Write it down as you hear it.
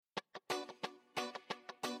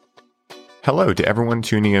Hello to everyone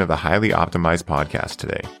tuning into the Highly Optimized podcast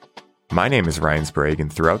today. My name is Ryan Sprague,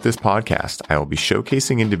 and throughout this podcast, I will be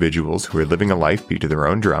showcasing individuals who are living a life beat to their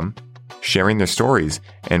own drum, sharing their stories,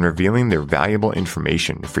 and revealing their valuable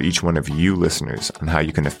information for each one of you listeners on how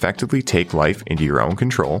you can effectively take life into your own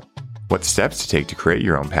control, what steps to take to create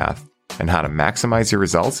your own path, and how to maximize your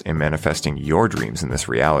results in manifesting your dreams in this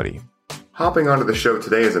reality. Hopping onto the show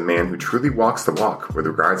today is a man who truly walks the walk with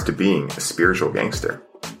regards to being a spiritual gangster.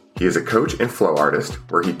 He is a coach and flow artist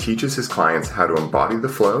where he teaches his clients how to embody the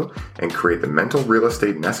flow and create the mental real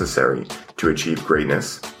estate necessary to achieve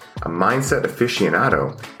greatness, a mindset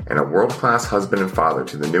aficionado, and a world-class husband and father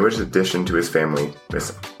to the newest addition to his family,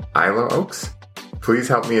 Miss Isla Oaks. Please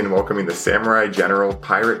help me in welcoming the samurai general,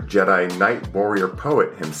 pirate, Jedi, knight, warrior,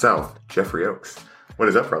 poet himself, Jeffrey Oaks. What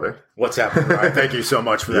is up, brother? What's happening, Ryan? Thank you so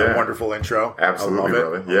much for that wonderful intro. Absolutely,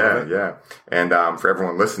 brother. Yeah. And for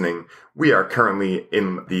everyone listening, we are currently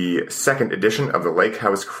in the second edition of the Lake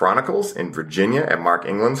House Chronicles in Virginia at Mark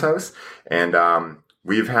England's house. And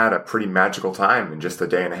we've had a pretty magical time in just a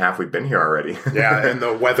day and a half we've been here already. Yeah, and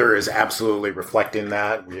the weather is absolutely reflecting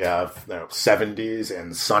that. We have 70s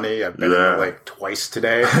and sunny. I've been in the lake twice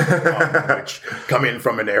today, which coming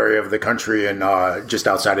from an area of the country and just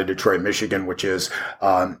outside of Detroit, Michigan, which is,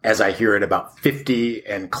 as I hear it, about 50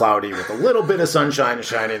 and cloudy with a little bit of sunshine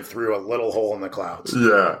shining through a little hole in the clouds.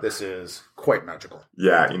 Yeah. This is quite magical.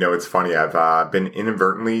 Yeah, it's funny. I've been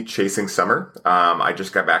inadvertently chasing summer. I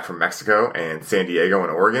just got back from Mexico and San Diego and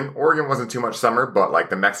Oregon. Oregon wasn't too much summer, but like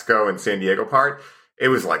the Mexico and San Diego part, it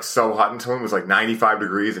was like so hot until it was like 95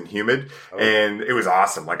 degrees and humid. Oh. And it was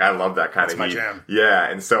awesome. Like I love that kind of heat. That's my jam. Yeah.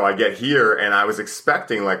 And so I get here and I was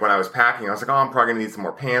expecting, like when I was packing, I was like, oh, I'm probably gonna need some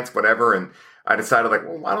more pants, whatever. And I decided like,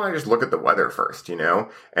 well, why don't I just look at the weather first,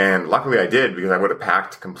 And luckily I did, because I would have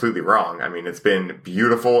packed completely wrong. I mean, it's been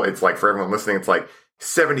beautiful. It's like, for everyone listening, it's like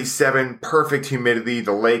 77, perfect humidity.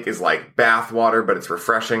 The lake is like bath water, but it's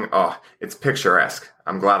refreshing. Oh, it's picturesque.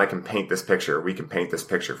 I'm glad I can paint this picture. We can paint this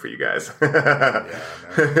picture for you guys.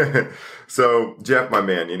 So, Jeff, my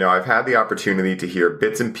man, I've had the opportunity to hear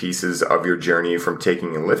bits and pieces of your journey from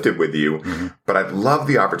Taking and Lifted with you, but I'd love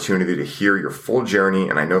the opportunity to hear your full journey,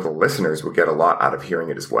 and I know the listeners will get a lot out of hearing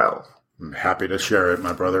it as well. I'm happy to share it,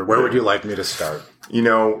 my brother. Where would you like me to start?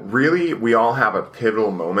 Really, we all have a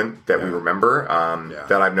pivotal moment that we remember,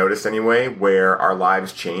 that I've noticed anyway, where our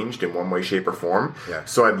lives changed in one way, shape, or form. Yeah.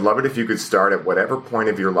 So I'd love it if you could start at whatever point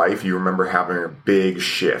of your life you remember having a big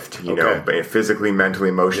shift, physically, mentally,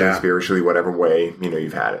 emotionally, spiritually, whatever way,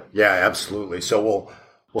 you've had it. Yeah, absolutely. So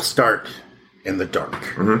we'll start in the dark.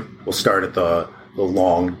 Mm-hmm. We'll start at the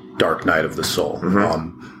long, dark night of the soul.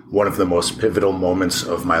 Mm-hmm. One of the most pivotal moments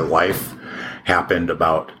of my life happened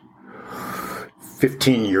about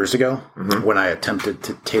 15 years ago when I attempted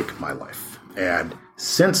to take my life. And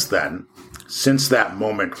since then, since that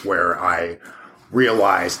moment where I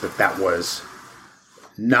realized that was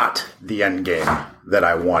not the end game that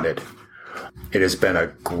I wanted, it has been a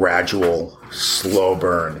gradual, slow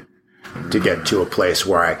burn to get to a place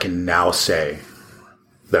where I can now say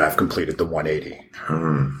that I've completed the 180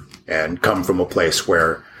 and come from a place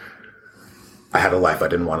where I had a life I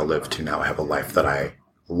didn't want to live to now I have a life that I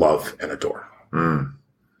love and adore. And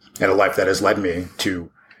a life that has led me to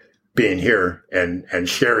being here and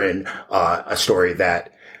sharing a story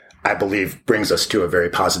that I believe brings us to a very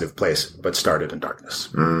positive place, but started in darkness.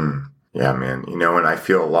 Yeah, man. And I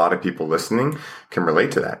feel a lot of people listening can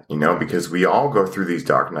relate to that, because we all go through these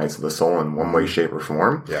dark nights of the soul in one way, shape, or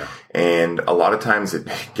form. Yeah. And a lot of times it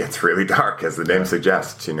gets really dark, as the name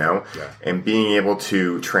suggests, and being able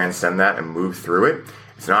to transcend that and move through it,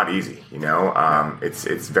 it's not easy,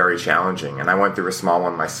 it's very challenging. And I went through a small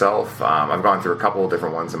one myself. I've gone through a couple of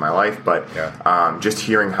different ones in my life, but just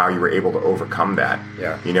hearing how you were able to overcome that,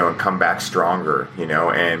 and come back stronger,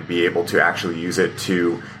 and be able to actually use it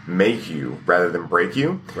to make you rather than break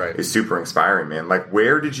you is super inspiring, man. Like,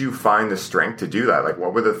 where did you find the strength to do that? Like,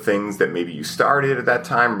 what were the things that maybe you started at that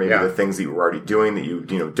time, or maybe the things that you were already doing that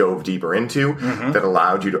you dove deeper into that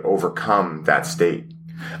allowed you to overcome that state?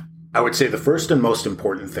 I would say the first and most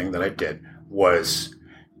important thing that I did was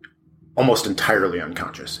almost entirely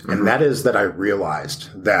unconscious. And that is that I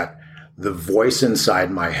realized that the voice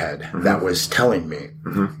inside my head that was telling me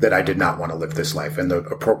that I did not want to live this life and the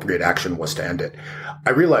appropriate action was to end it.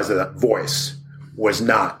 I realized that voice was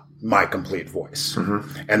not my complete voice.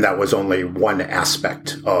 And that was only one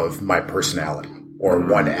aspect of my personality or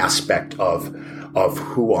one aspect of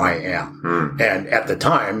who I am. And at the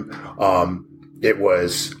time, it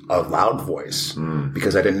was a loud voice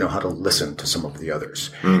because I didn't know how to listen to some of the others.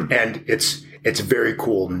 And it's very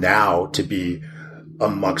cool now to be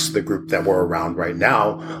amongst the group that we're around right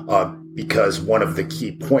now, because one of the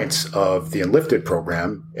key points of the Enlifted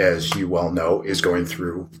program, as you well know, is going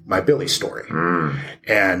through my Billy story.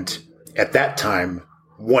 And at that time,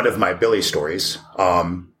 one of my Billy stories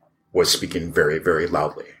was speaking very, very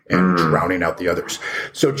loudly and drowning out the others.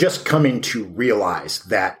 So just coming to realize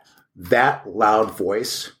that that loud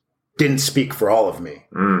voice didn't speak for all of me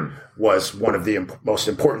was one of the most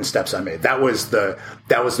important steps I made. That was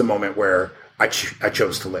the moment where I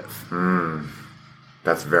chose to live.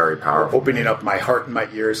 That's very powerful. Opening up my heart and my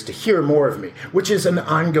ears to hear more of me, which is an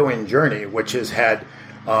ongoing journey, which has had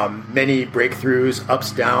many breakthroughs,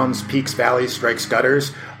 ups, downs, peaks, valleys, strikes,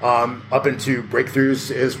 gutters, up into breakthroughs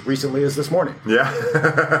as recently as this morning.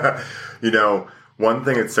 Yeah. One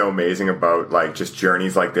thing that's so amazing about like just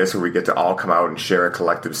journeys like this where we get to all come out and share a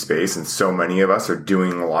collective space and so many of us are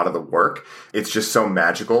doing a lot of the work. It's just so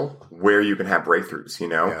magical where you can have breakthroughs,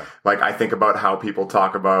 Yeah. Like I think about how people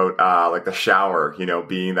talk about like the shower,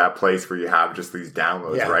 being that place where you have just these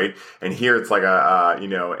downloads, right? And here it's like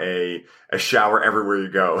a shower everywhere you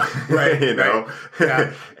go. Right. Right.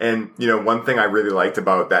 Yeah. And one thing I really liked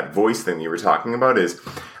about that voice thing you were talking about is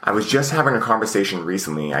I was just having a conversation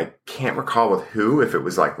recently. I can't recall with who, if it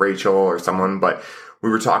was like Rachel or someone, but we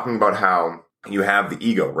were talking about how you have the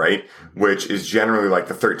ego, right? Which is generally like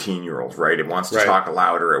the 13-year-old, right? It wants to talk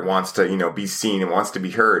louder. It wants to, be seen. It wants to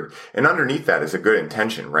be heard. And underneath that is a good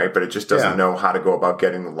intention, right? But it just doesn't know how to go about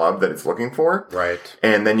getting the love that it's looking for. Right.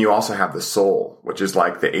 And then you also have the soul, which is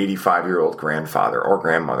like the 85-year-old grandfather or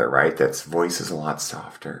grandmother, right? That's voice is a lot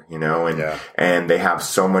softer, and they have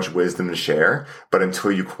so much wisdom to share. But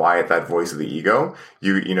until you quiet that voice of the ego,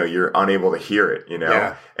 you're unable to hear it,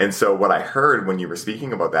 Yeah. And so what I heard when you were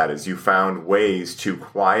speaking about that is you found ways to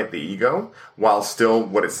quiet the ego while still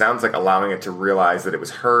what it sounds like allowing it to realize that it was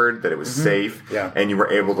heard, that it was safe, and you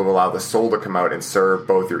were able to allow the soul to come out and serve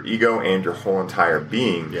both your ego and your whole entire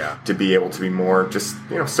being to be able to be more just,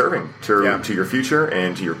 serving to your future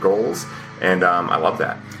and to your goals. And I love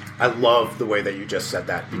that. I love the way that you just said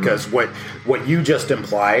that because what you just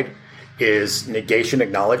implied is negation,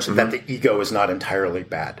 acknowledge that the ego is not entirely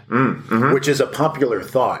bad, which is a popular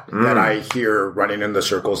thought that I hear running in the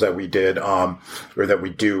circles that we did, or that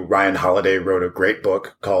we do. Ryan Holiday wrote a great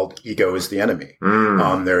book called Ego is the Enemy.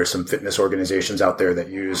 There are some fitness organizations out there that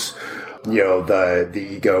use, the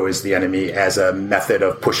ego is the enemy as a method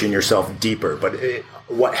of pushing yourself deeper. But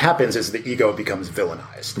what happens is the ego becomes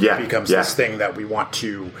villainized. Yeah. It becomes this thing that we want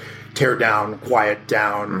to tear down, quiet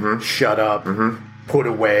down, shut up, put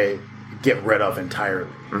away, get rid of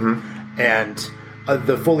entirely. And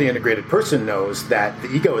the fully integrated person knows that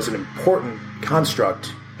the ego is an important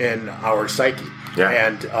construct in our psyche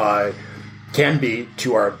and can be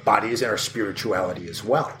to our bodies and our spirituality as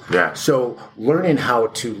well. Yeah. So learning how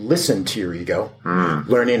to listen to your ego,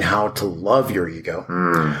 learning how to love your ego,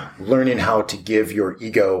 learning how to give your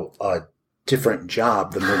ego a different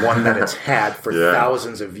job than the one that it's had for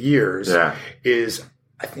thousands of years is,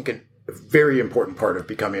 I think, a very important part of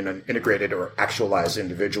becoming an integrated or actualized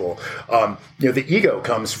individual. The ego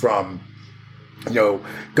comes from,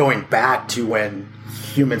 going back to when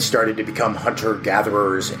humans started to become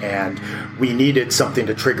hunter-gatherers and we needed something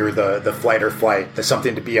to trigger the flight or flight,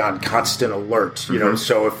 something to be on constant alert.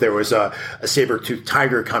 So if there was a saber-toothed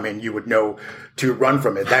tiger coming, you would know to run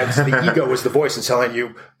from it. That's the ego was the voice and telling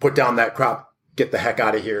you, put down that crop, get the heck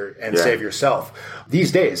out of here and save yourself.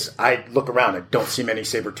 These days, I look around and don't see many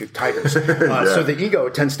saber-toothed tigers. So the ego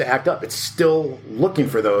tends to act up. It's still looking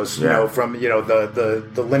for those, from,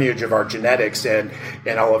 the lineage of our genetics and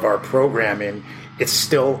all of our programming. It's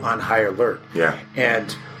still on high alert. Yeah.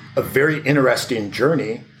 And a very interesting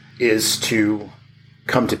journey is to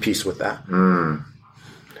come to peace with that.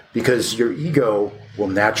 Because your ego will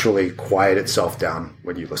naturally quiet itself down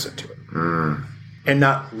when you listen to it. And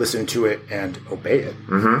not listen to it and obey it,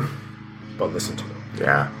 but listen to it.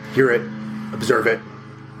 Yeah. Hear it, observe it,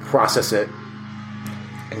 process it,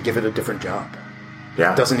 and give it a different job.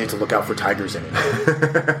 Yeah. It doesn't need to look out for tigers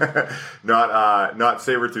anymore. Not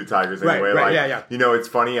saber-tooth tigers anyway. Right, like, it's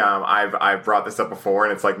funny. I've brought this up before,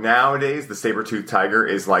 and it's like nowadays the saber-tooth tiger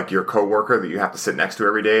is like your coworker that you have to sit next to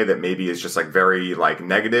every day. That maybe is just like very like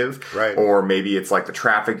negative, right? Or maybe it's like the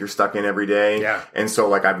traffic you're stuck in every day. Yeah. And so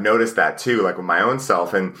like I've noticed that too, like with my own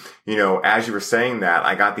self. And as you were saying that,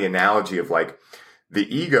 I got the analogy of like, the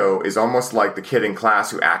ego is almost like the kid in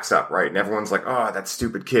class who acts up, right? And everyone's like, oh, that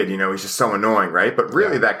stupid kid, he's just so annoying, right? But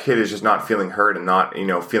really that kid is just not feeling heard and not,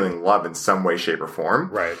 feeling love in some way, shape, or form.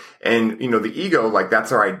 Right. And, the ego, like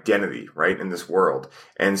that's our identity, right? In this world.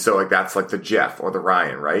 And so like that's like the Jeff or the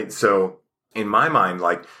Ryan, right? So in my mind,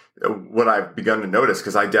 like what I've begun to notice,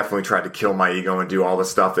 because I definitely tried to kill my ego and do all the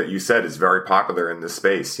stuff that you said is very popular in this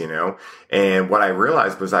space, and what I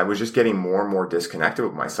realized was I was just getting more and more disconnected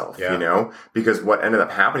with myself, because what ended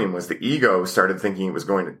up happening was the ego started thinking it was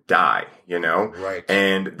going to die, Right.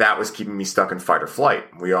 And that was keeping me stuck in fight or flight.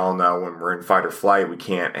 We all know when we're in fight or flight, we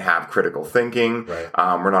can't have critical thinking. Right.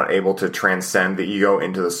 We're not able to transcend the ego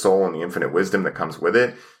into the soul and the infinite wisdom that comes with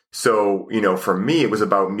it. So, for me, it was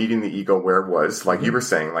about meeting the ego where it was, like you were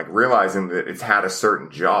saying, like realizing that it's had a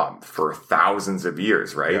certain job for thousands of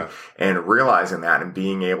years, right? Yeah. And realizing that and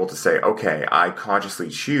being able to say, okay, I consciously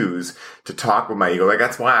choose to talk with my ego. Like,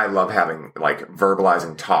 that's why I love having like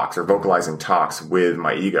verbalizing talks or vocalizing talks with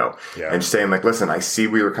my ego. Yeah. And just saying like, listen, I see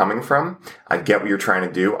where you're coming from. I get what you're trying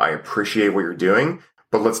to do. I appreciate what you're doing,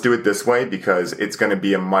 but let's do it this way because it's going to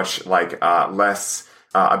be a much less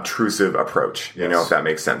obtrusive approach, if that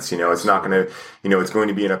makes sense. It's not going to, it's going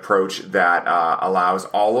to be an approach that allows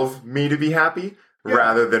all of me to be happy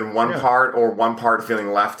rather than one part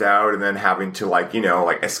feeling left out and then having to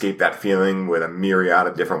escape that feeling with a myriad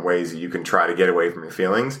of different ways that you can try to get away from your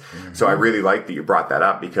feelings. Mm-hmm. So I really like that you brought that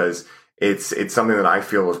up because it's something that I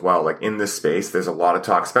feel as well. Like in this space, there's a lot of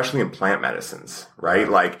talk, especially in plant medicines, right?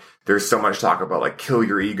 Like there's so much talk about like kill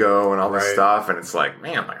your ego and all this stuff. And it's like,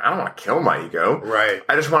 man, like I don't want to kill my ego. Right.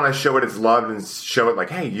 I just want to show it it's loved and show it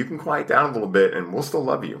like, hey, you can quiet down a little bit and we'll still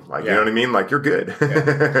love you. Like, you know what I mean? Like you're good.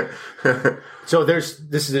 Yeah. So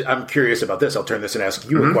I'm curious about this. I'll turn this and ask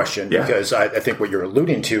you a question because I think what you're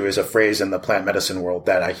alluding to is a phrase in the plant medicine world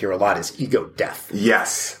that I hear a lot is ego death.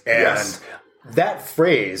 Yes. And that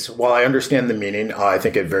phrase, while I understand the meaning, I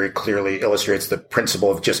think it very clearly illustrates the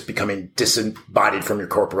principle of just becoming disembodied from your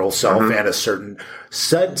corporal self and a certain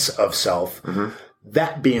sense of self. Mm-hmm.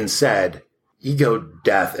 That being said, ego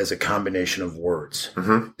death as a combination of words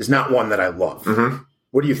is not one that I love. Mm-hmm.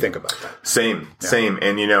 What do you think about that? Same.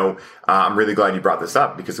 And, I'm really glad you brought this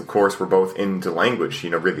up because, of course, we're both into language,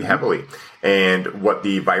 really heavily. And what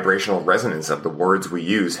the vibrational resonance of the words we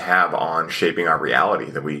use have on shaping our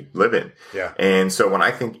reality that we live in. Yeah. And so when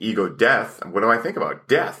I think ego death, what do I think about?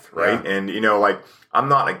 Death, right? Yeah. And, I'm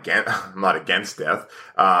not against death.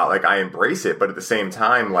 I embrace it, but at the same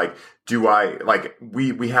time,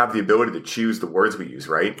 we have the ability to choose the words we use,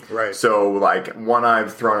 right? Right. So one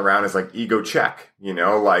I've thrown around is ego check,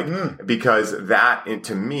 because that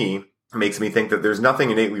to me makes me think that there's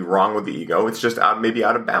nothing innately wrong with the ego. It's just maybe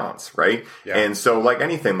out of balance, right? Yeah. And so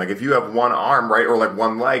anything, if you have one arm, right, or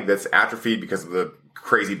one leg that's atrophied because of the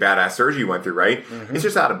crazy badass surgery you went through, right? Mm-hmm. It's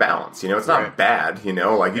just out of balance. It's not bad, you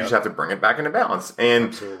just have to bring it back into balance.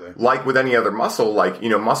 And like with any other muscle,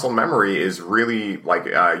 muscle memory is really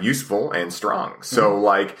useful and strong.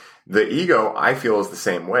 So the ego, I feel, is the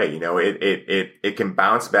same way. It can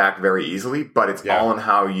bounce back very easily, but it's all in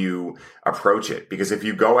how you approach it. Because if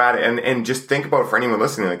you go at it and just think about, for anyone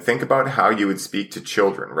listening, think about how you would speak to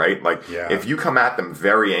children, right? If you come at them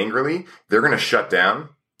very angrily, they're going to shut down.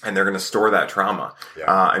 And they're going to store that trauma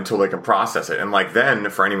until they can process it. And then,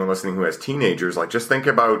 for anyone listening who has teenagers, just think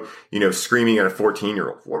about, screaming at a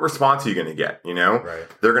 14-year-old. What response are you going to get? Right.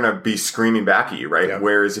 They're going to be screaming back at you, right? Yep.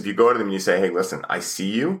 Whereas if you go to them and you say, hey, listen, I see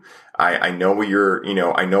you. I know what you're,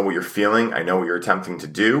 I know what you're feeling. I know what you're attempting to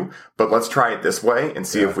do, but let's try it this way and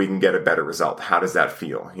see if we can get a better result. How does that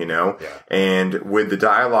feel? Yeah. And with the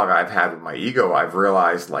dialogue I've had with my ego, I've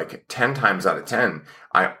realized 10 times out of 10,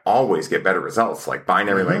 I always get better results,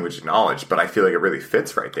 binary language of knowledge, but I feel like it really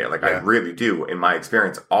fits right there. I really do, in my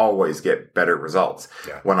experience, always get better results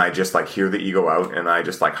when I just hear the ego out and I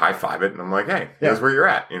just high five it and I'm like, hey, here's where you're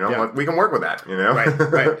at. We can work with that,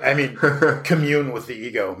 Right. I mean, commune with the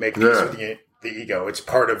ego, make peace with the ego. It's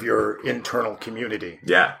part of your internal community.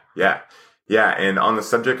 Yeah. And on the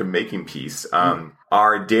subject of making peace,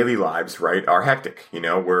 our daily lives, right, are hectic.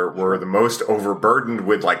 We're the most overburdened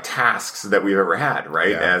with tasks that we've ever had,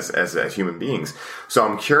 right, as human beings. So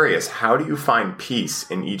I'm curious, how do you find peace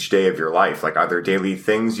in each day of your life? Are there daily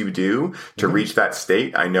things you do to reach that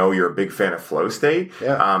state? I know you're a big fan of flow state.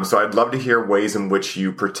 Yeah. So I'd love to hear ways in which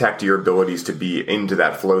you protect your abilities to be into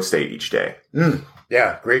that flow state each day.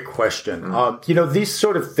 Yeah, great question. These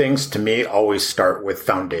sort of things to me always start with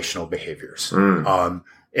foundational behaviors.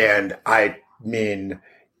 And I mean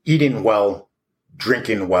eating well,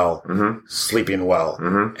 drinking well, sleeping well,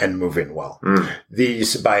 and moving well.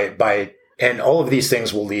 These and all of these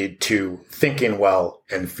things will lead to thinking well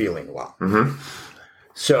and feeling well.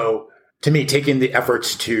 So to me, taking the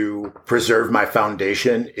efforts to preserve my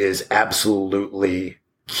foundation is absolutely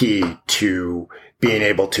key to being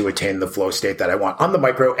able to attain the flow state that I want on the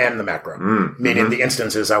micro and the macro, meaning the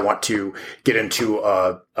instances I want to get into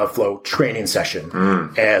a flow training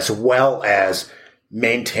session, as well as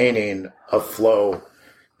maintaining a flow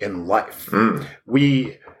in life.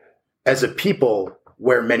 We, as a people,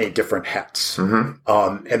 wear many different hats. And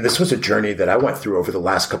this was a journey that I went through over the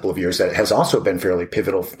last couple of years that has also been fairly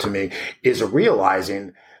pivotal to me, is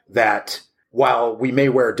realizing that while we may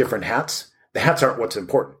wear different hats, the hats aren't what's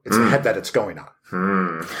important. It's the head that it's going on.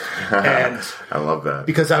 And I love that.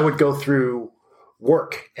 Because I would go through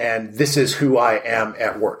work, and this is who I am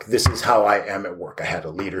at work. This is how I am at work. I had a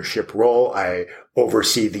leadership role. I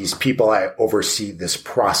oversee these people. I oversee this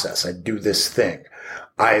process. I do this thing.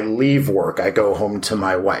 I leave work. I go home to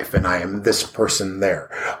my wife, and I am this person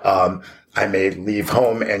there. I may leave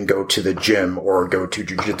home and go to the gym or go to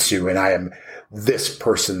jujitsu, and I am this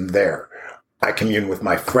person there. I commune with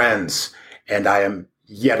my friends, and I am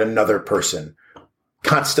yet another person,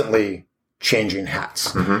 constantly changing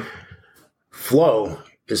hats. Flow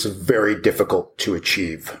is very difficult to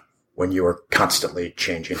achieve when you are constantly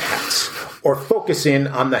changing hats or focusing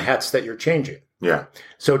on the hats that you're changing. Yeah.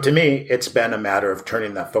 So to me, it's been a matter of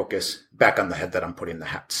turning that focus back on the head that I'm putting the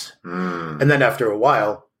hats. And then after a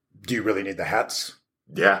while, do you really need the hats?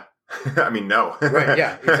 Yeah. I mean, no. Right.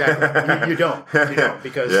 Yeah, exactly. You don't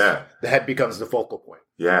because the head becomes the focal point.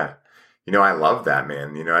 Yeah. I love that,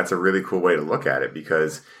 man. That's a really cool way to look at it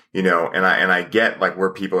because, and I get like where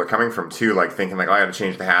people are coming from too, like thinking like, oh, I got to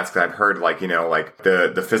change the hats. Cause I've heard like, like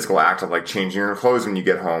the physical act of like changing your clothes when you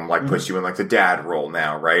get home, like puts you in like the dad role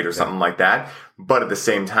now. Right. Or something like that. But at the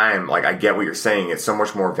same time, like I get what you're saying. It's so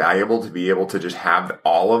much more valuable to be able to just have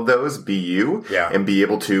all of those be you and be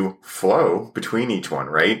able to flow between each one.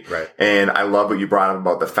 Right. And I love what you brought up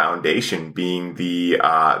about the foundation being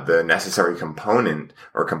the necessary component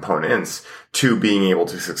or components to being able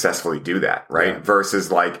to successfully do that. Right.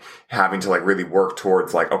 Versus like having to like really work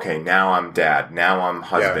towards like, okay, now I'm dad. Now I'm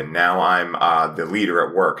husband. Now I'm the leader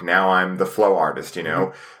at work. Now I'm the flow artist,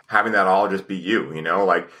 having that all just be you,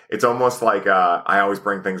 like it's almost like, I always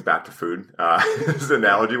bring things back to food,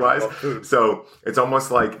 analogy wise. So it's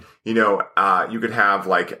almost like, you could have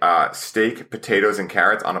like, steak, potatoes and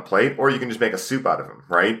carrots on a plate, or you can just make a soup out of them.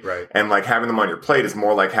 Right. And like having them on your plate is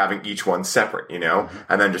more like having each one separate,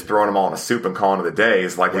 and then just throwing them all in a soup and calling it a day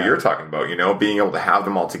is like what you're talking about, being able to have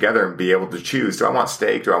them all together and be able to choose. Do I want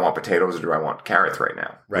steak? Do I want potatoes? Or do I want carrots right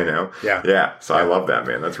now? Yeah. So I love that,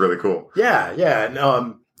 man. That's really cool. Yeah.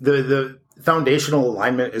 And, the foundational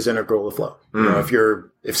alignment is integral to flow.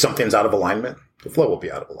 If something's out of alignment, the flow will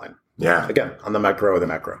be out of alignment. Yeah. Again, on the micro or the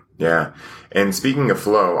macro. Yeah. And speaking of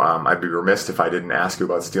flow, I'd be remiss if I didn't ask you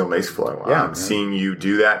about steel mace flow. Seeing you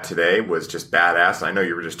do that today was just badass. I know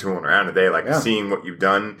you were just tooling around today, seeing what you've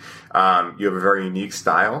done. You have a very unique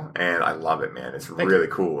style and I love it, man. It's really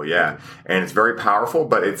cool. Yeah. And it's very powerful,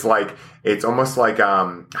 but it's almost like,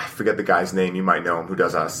 I forget the guy's name. You might know him who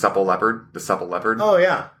does the supple leopard. Oh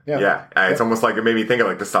yeah. Yeah. It's almost like it made me think of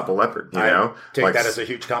like the supple leopard, I take that as a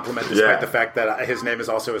huge compliment despite the fact that his name is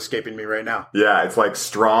also escaping me right now. Yeah. It's like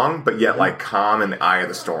strong, but yet like calm in the eye of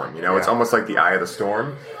the storm. It's almost like the eye of the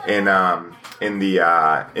storm in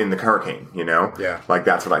the hurricane. Like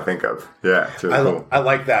that's what I think of. Yeah, it's really cool. I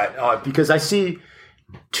like that because I see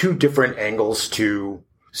two different angles to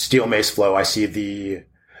steel mace flow. I see the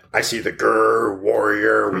Gur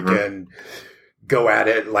warrior. We can go at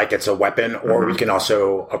it like it's a weapon, or we can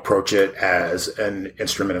also approach it as an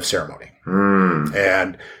instrument of ceremony.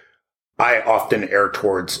 And I often err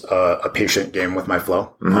towards a patient game with my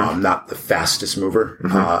flow. Not the fastest mover.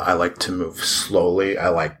 I like to move slowly. I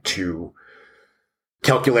like to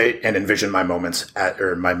calculate and envision my movements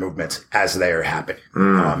as they are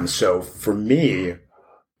happening. So for me,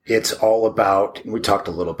 it's all about, we talked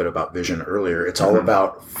a little bit about vision earlier. It's all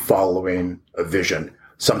about following a vision.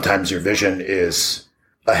 Sometimes your vision is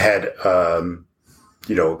ahead, a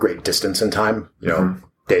great distance in time,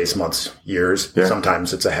 days, months, years. Yeah.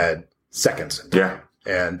 Sometimes it's ahead seconds in time. Yeah.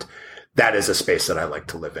 And that is a space that I like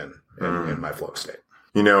to live in my flow state.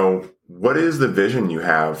 What is the vision you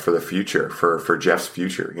have for the future, for Jeff's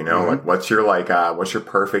future? Like what's your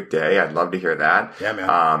perfect day? I'd love to hear that. Yeah,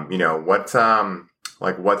 man.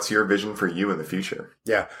 What's your vision for you in the future?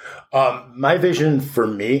 Yeah. My vision for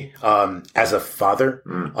me, as a father,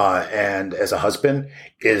 and as a husband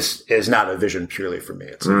is not a vision purely for me.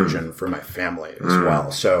 It's a vision for my family as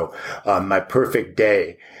well. So, my perfect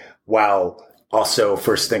day, while also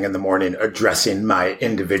first thing in the morning, addressing my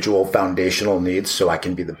individual foundational needs so I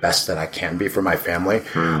can be the best that I can be for my family,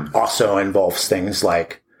 also involves things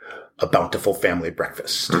like a bountiful family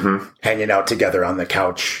breakfast, hanging out together on the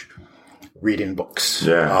couch, reading books.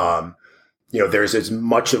 Yeah. There's as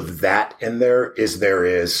much of that in there as there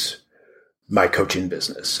is my coaching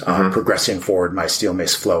business, progressing forward my Steel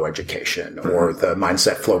Mace Flow education, or the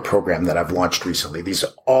Mindset Flow program that I've launched recently. These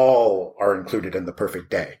all are included in the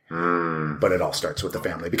perfect day. But it all starts with the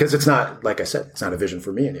family, because it's not, like I said, it's not a vision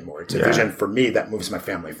for me anymore. It's a vision for me that moves my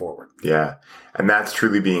family forward. Yeah. And that's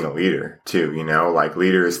truly being a leader too, like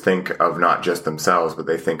leaders think of not just themselves, but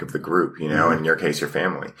they think of the group, in your case, your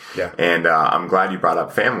family. Yeah. And I'm glad you brought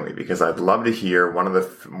up family, because I'd love to hear one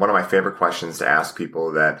of my favorite questions to ask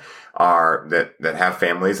people that have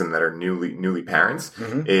families and that are newly parents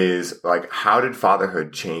is like, how did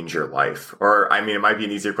fatherhood change your life? Or, I mean, it might be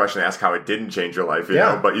an easier question to ask how it didn't change your life, you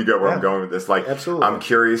know, but you get where I'm going with this. Like, absolutely. I'm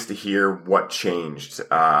curious to hear what changed,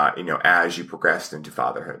 as you progressed into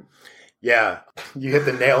fatherhood. Yeah, you hit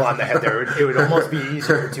the nail on the head there. It would almost be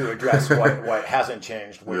easier to address what hasn't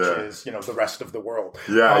changed, which is, the rest of the world.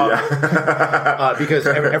 Because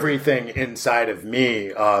everything inside of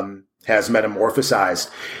me has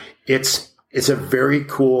metamorphosized. It's a very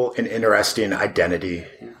cool and interesting identity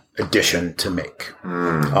addition to make.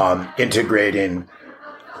 Integrating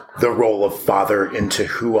the role of father into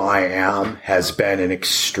who I am has been an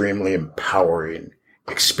extremely empowering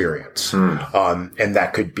experience. And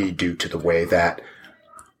that could be due to the way that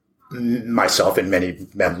myself and many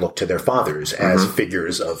men look to their fathers as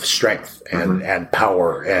figures of strength and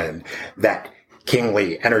power, and that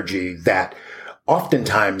kingly energy that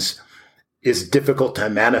oftentimes is difficult to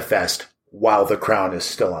manifest while the crown is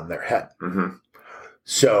still on their head.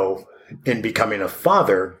 So in becoming a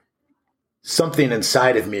father, something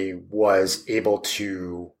inside of me was able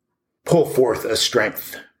to pull forth a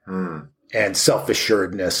strength and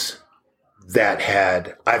self-assuredness that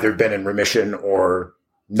had either been in remission or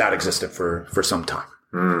not existed for some time.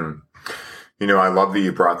 I love that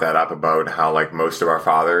you brought that up about how, like, most of our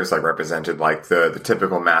fathers, like, represented, like, the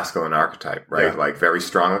typical masculine archetype, right? Yeah. Like, very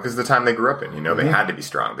strong, because the time they grew up in, they had to be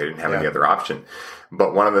strong. They didn't have any other option.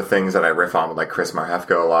 But one of the things that I riff on with, like, Chris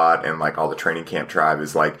Marhefko a lot, and, like, all the training camp tribe,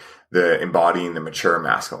 is, like, the embodying the mature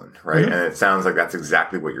masculine, right? And it sounds like that's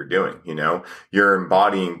exactly what you're doing, You're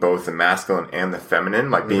embodying both the masculine and the feminine,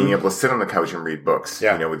 like being able to sit on the couch and read books,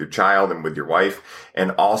 with your child and with your wife,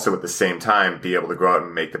 and also at the same time be able to go out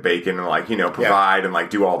and make the bacon and, like, provide and, like,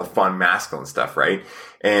 do all the fun masculine stuff, right?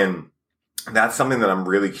 And that's something that I'm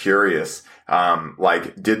really curious. Before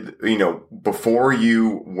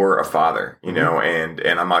you were a father, and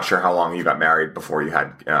I'm not sure how long you got married before you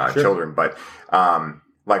had children, but,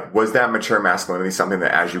 was that mature masculinity something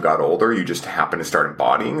that as you got older, you just happened to start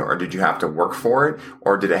embodying, or did you have to work for it?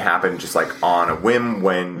 Or did it happen just, like, on a whim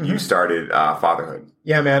when you started fatherhood?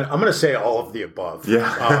 Yeah, man, I'm going to say all of the above.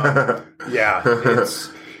 Yeah.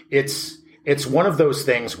 It's one of those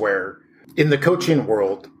things where in the coaching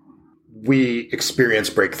world, we experience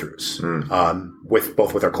breakthroughs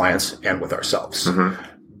with our clients and with ourselves.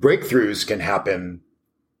 Breakthroughs can happen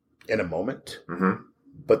in a moment,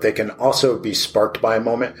 but they can also be sparked by a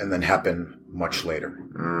moment and then happen much later.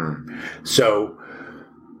 So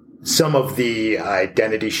some of the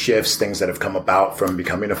identity shifts, things that have come about from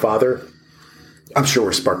becoming a father, I'm sure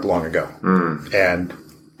were sparked long ago and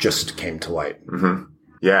just came to light.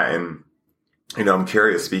 Yeah. And, I'm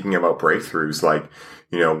curious, speaking about breakthroughs, like,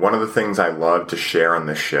 one of the things I love to share on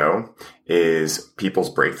this show is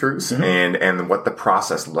people's breakthroughs and what the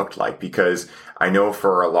process looked like, because I know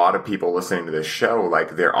for a lot of people listening to this show,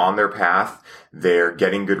 like, they're on their path, they're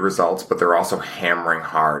getting good results, but they're also hammering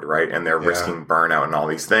hard, right? And they're risking burnout and all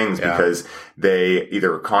these things because they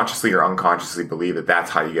either consciously or unconsciously believe that that's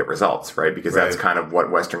how you get results, right? Because that's kind of what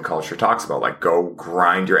Western culture talks about, like, go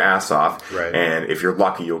grind your ass off. And if you're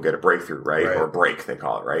lucky, you'll get a breakthrough, right? Or a break, they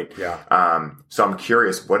call it, right? So I'm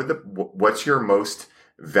curious, what's your most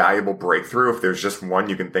valuable breakthrough, if there's just one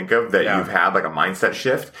you can think of that you've had, like a mindset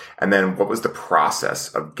shift? And then what was the process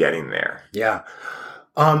of getting there?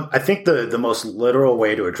 I think the most literal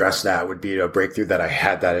way to address that would be a breakthrough that I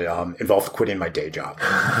had that involved quitting my day job.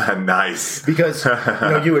 Nice. Because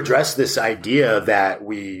you address this idea that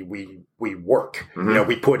we work.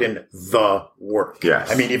 We put in the work.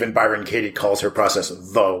 Yes. I mean, even Byron Katie calls her process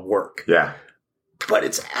the work. Yeah. But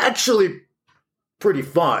it's actually pretty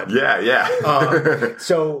fun. Yeah.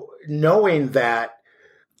 So knowing that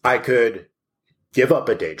I could give up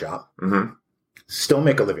a day job, still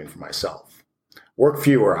make a living for myself, work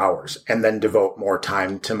fewer hours, and then devote more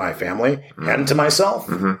time to my family and to myself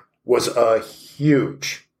was a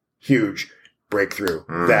huge, huge breakthrough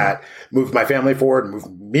that moved my family forward,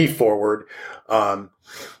 moved me forward,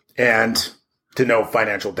 and to no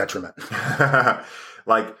financial detriment.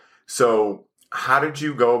 So how did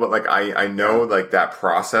you go? But like, I know like that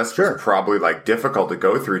process was probably like difficult to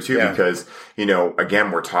go through too, because, you know,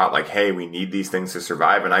 again, we're taught like, hey, we need these things to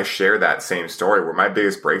survive. And I share that same story where my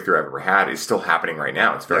biggest breakthrough I've ever had is still happening right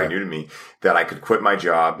now. It's very new to me that I could quit my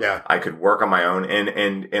job. Yeah. I could work on my own,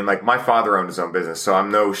 and like my father owned his own business. So I'm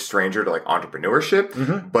no stranger to like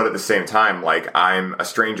entrepreneurship, but at the same time, like I'm a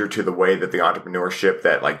stranger to the way that the entrepreneurship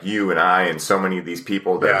that like you and I and so many of these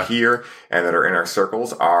people that are here and that are in our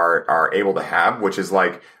circles are able to have, which is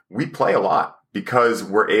like, we play a lot because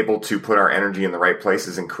we're able to put our energy in the right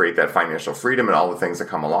places and create that financial freedom and all the things that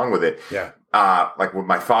come along with it. Yeah. Like with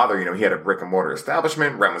my father, you know, he had a brick and mortar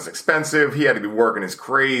establishment. Rent was expensive. He had to be working his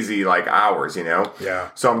crazy like hours, you know? Yeah.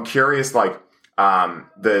 So I'm curious, like,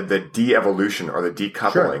 the de-evolution or the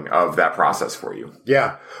decoupling of that process for you.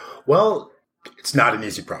 Yeah. Well, it's not an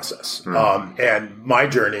easy process. And my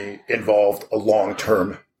journey involved a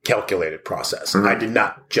long-term calculated process. I did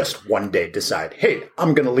not just one day decide, hey,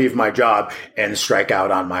 I'm going to leave my job and strike out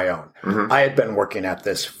on my own. I had been working at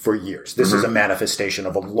this for years. This is a manifestation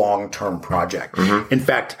of a long-term project. In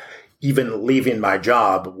fact, even leaving my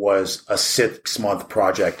job was a 6-month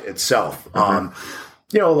project itself.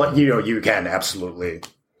 You can absolutely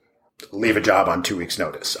leave a job on 2 weeks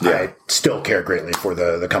notice. I still care greatly for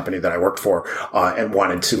the company that I worked for, and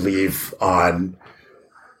wanted to leave on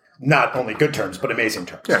not only good terms, but amazing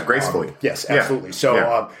terms. Yeah, gracefully. Yes, absolutely. Yeah.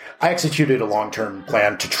 So I executed a long-term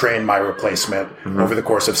plan to train my replacement over the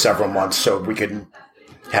course of several months so we could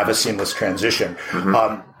have a seamless transition.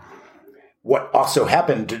 What also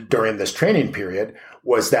happened during this training period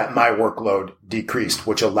was that my workload decreased,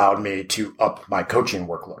 which allowed me to up my coaching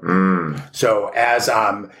workload. So as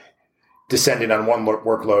I'm descending on one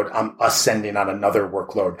workload, I'm ascending on another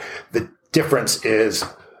workload. The difference is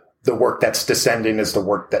the work that's descending is the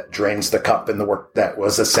work that drains the cup, and the work that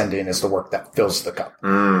was ascending is the work that fills the cup.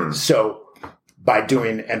 So by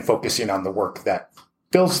doing and focusing on the work that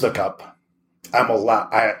fills the cup, I'm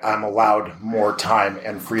allowed more time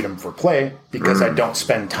and freedom for play because I don't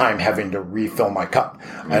spend time having to refill my cup.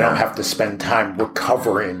 I don't have to spend time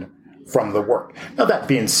recovering from the work. Now, that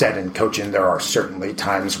being said, in coaching, there are certainly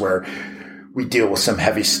times where we deal with some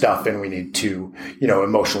heavy stuff and we need to,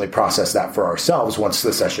 emotionally process that for ourselves once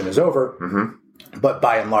the session is over. But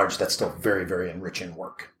by and large, that's still very, very enriching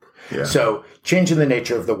work. Yeah. So changing the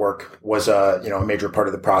nature of the work was a major part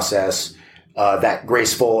of the process. That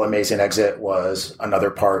graceful, amazing exit was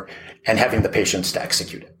another part, and having the patience to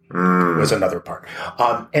execute it was another part.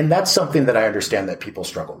 And that's something that I understand that people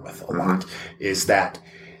struggle with a lot, is that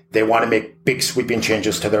they want to make big sweeping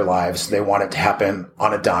changes to their lives. They want it to happen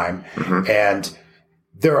on a dime. And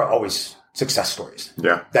there are always success stories.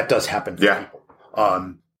 Yeah. That does happen for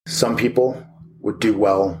people. Some people would do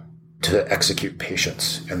well to execute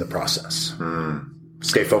patience in the process.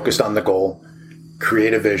 Stay focused on the goal,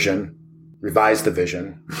 create a vision, revise the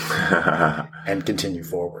vision, and continue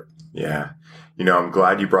forward. Yeah. I'm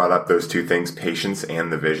glad you brought up those two things, patience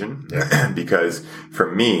and the vision, because for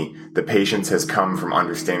me, the patience has come from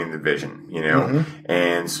understanding the vision,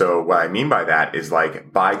 And so what I mean by that is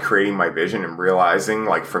like by creating my vision and realizing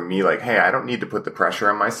like for me, like, hey, I don't need to put the pressure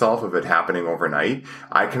on myself of it happening overnight.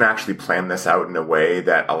 I can actually plan this out in a way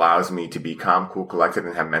that allows me to be calm, cool, collected,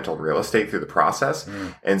 and have mental real estate through the process.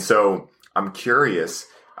 And so I'm curious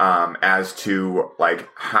as to like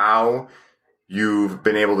how you've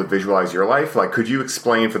been able to visualize your life. Like, could you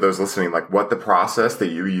explain for those listening, like what the process that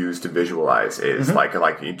you use to visualize is?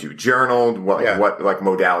 Like you do journal, what like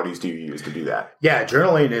modalities do you use to do that? Yeah,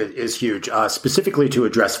 journaling is huge. Specifically to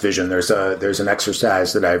address vision, there's an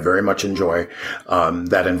exercise that I very much enjoy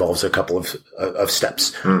that involves a couple of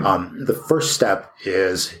steps. The first step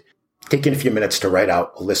is taking a few minutes to write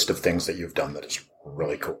out a list of things that you've done that is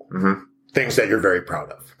really cool. Things that you're very proud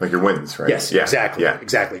of. Like your wins, right? Yes, exactly. Yeah.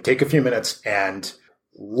 Exactly. Take a few minutes and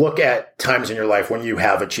look at times in your life when you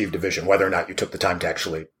have achieved a vision. Whether or not you took the time to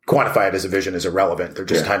actually quantify it as a vision is irrelevant. They're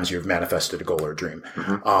just times you've manifested a goal or a dream.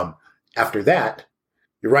 After that,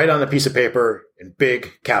 you write on a piece of paper in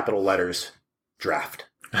big capital letters, draft.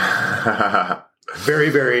 Very,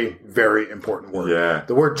 very, very important word. Yeah.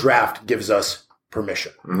 The word draft gives us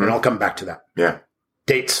permission. And I'll come back to that. Yeah.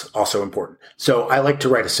 Dates also important. So I like to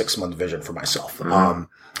write a 6-month vision for myself.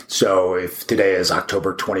 So if today is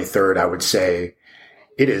October 23rd, I would say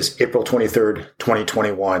it is April 23rd,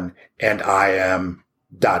 2021, and I am ...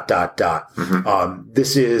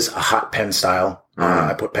 This is a hot pen style.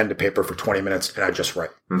 I put pen to paper for 20 minutes and I just write.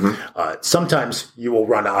 Sometimes you will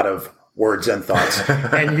run out of words and thoughts,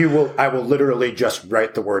 and I will literally just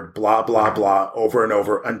write the word blah, blah, blah over and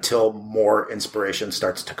over until more inspiration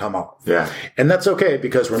starts to come out. Yeah. And that's okay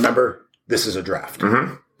because remember, this is a draft.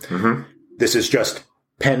 The This is just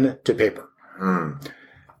pen to paper.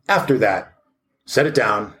 After that, set it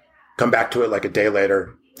down, come back to it like a day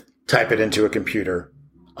later, type it into a computer,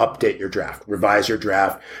 update your draft, revise your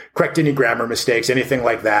draft, correct any grammar mistakes, anything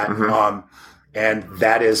like that. And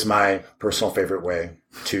that is my personal favorite way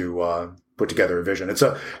to put together a vision. It's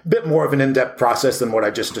a bit more of an in-depth process than what I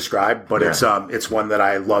just described, but it's one that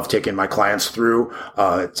I love taking my clients through.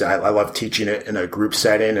 I love teaching it in a group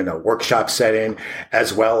setting, in a workshop setting,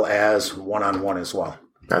 as well as one-on-one as well.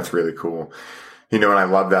 That's really cool. And I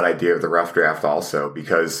love that idea of the rough draft also,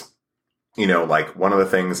 because like one of the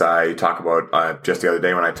things I talk about just the other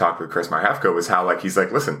day when I talked with Chris Marhefko was how he's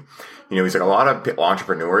like, listen, he's like, a lot of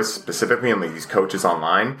entrepreneurs, specifically and these coaches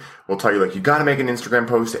online, will tell you you got to make an Instagram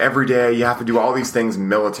post every day. You have to do all these things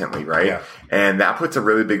militantly, right? Yeah. And that puts a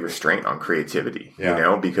really big restraint on creativity,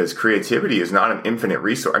 because creativity is not an infinite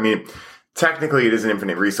resource. I mean, technically it is an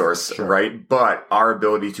infinite resource, right? But our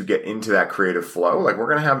ability to get into that creative flow, we're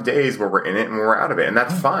going to have days where we're in it and we're out of it. And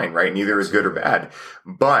that's fine, right? Neither is good or bad.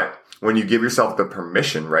 But when you give yourself the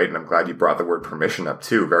permission, right? And I'm glad you brought the word permission up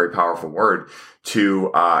too. Very powerful word,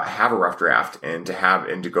 to have a rough draft and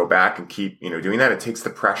to go back and keep, doing that. It takes the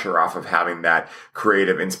pressure off of having that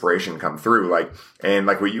creative inspiration come through. And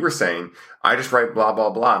what you were saying, I just write blah, blah,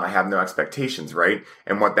 blah, and I have no expectations, right?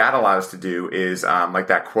 And what that allows us to do is, like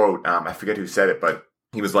that quote, I forget who said it, but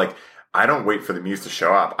he was like, I don't wait for the muse to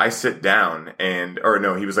show up. I sit down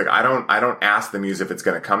he was like, I don't ask the muse if it's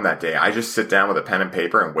going to come that day. I just sit down with a pen and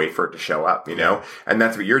paper and wait for it to show up, And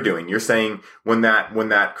that's what you're doing. You're saying when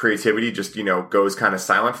that creativity just, goes kind of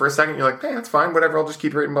silent for a second, you're like, hey, that's fine, whatever. I'll just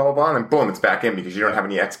keep writing blah, blah, blah. And then boom, it's back in because you don't have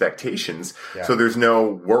any expectations. Yeah. So there's no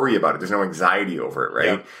worry about it. There's no anxiety over it.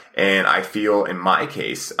 Right. Yeah. And I feel in my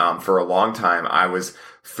case, for a long time, I was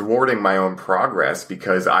thwarting my own progress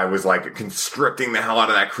because I was constricting the hell out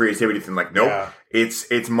of that creativity thing. Nope,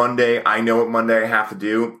 it's Monday. I know what Monday I have to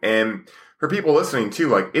do. And for people listening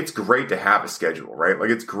too, it's great to have a schedule, right?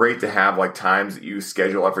 It's great to have times that you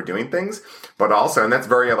schedule out for doing things, but also, and that's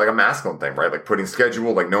very a masculine thing, right? Putting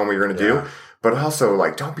schedule, knowing what you're going to do. But also,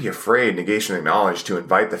 don't be afraid, negation acknowledge, to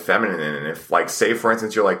invite the feminine in. And if, say, for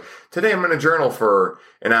instance, you're today I'm going to journal for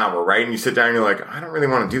an hour, right? And you sit down and you're I don't really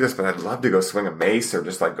want to do this, but I'd love to go swing a mace or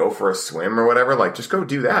just, go for a swim or whatever. Just go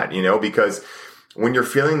do that, because when you're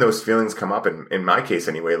feeling those feelings come up, in my case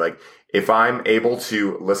anyway, if I'm able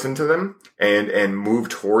to listen to them and move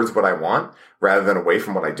towards what I want rather than away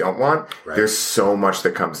from what I don't want, there's so much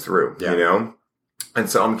that comes through,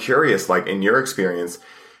 And so I'm curious, in your experience,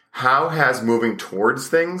 how has moving towards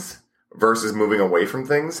things versus moving away from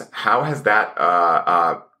things, how has that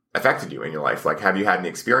affected you in your life? Have you had any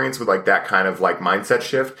experience with that kind of mindset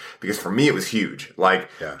shift? Because for me, it was huge.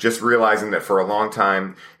 Just realizing that for a long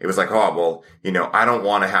time, it was oh, well, I don't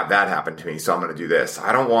want to have that happen to me, so I'm going to do this.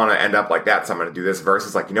 I don't want to end up like that, so I'm going to do this.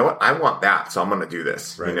 Versus you know what? I want that, so I'm going to do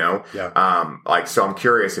this. Right. Yeah. So I'm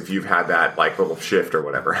curious if you've had that little shift or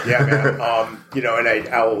whatever. Yeah, man. And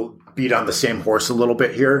I'll beat on the same horse a little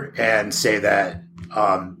bit here and say that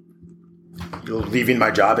leaving my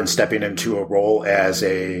job and stepping into a role as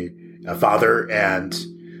a father, and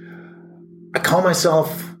I call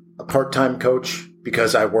myself a part-time coach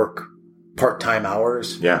because I work part-time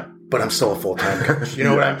hours. Yeah, but I'm still a full-time coach. You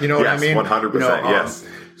know what I mean? Yes, 100%. Yes.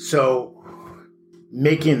 So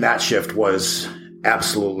making that shift was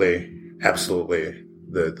absolutely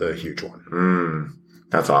the huge one.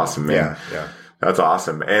 That's awesome, man. Yeah. That's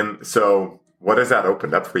awesome. And so what has that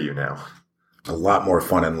opened up for you now? A lot more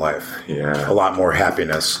fun in life. Yeah. A lot more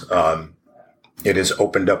happiness. It has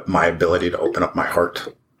opened up my ability to open up my heart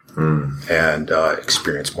and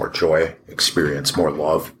experience more joy, experience more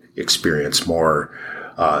love, experience more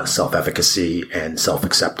self-efficacy and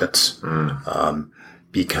self-acceptance.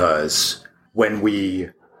 Because when we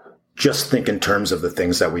just think in terms of the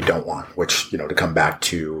things that we don't want, which, to come back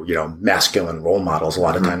to, masculine role models, a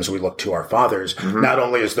lot of times we look to our fathers, not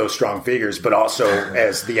only as those strong figures, but also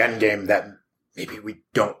as the end game that maybe we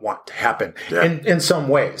don't want to happen in some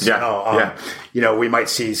ways. Yeah. We might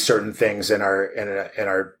see certain things in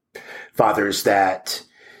our fathers that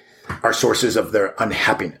are sources of their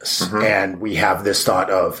unhappiness. And we have this thought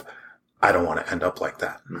of, I don't want to end up like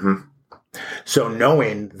that. So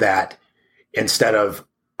knowing that instead of,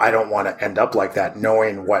 I don't want to end up like that,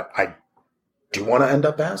 knowing what I do want to end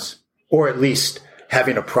up as, or at least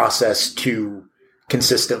having a process to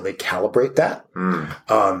consistently calibrate that,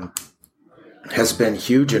 has been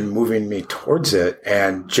huge in moving me towards it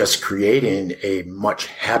and just creating a much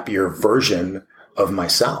happier version of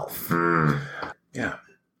myself. Yeah.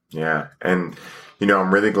 Yeah. And,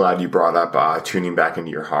 I'm really glad you brought up tuning back into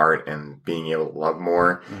your heart and being able to love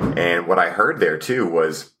more. And what I heard there too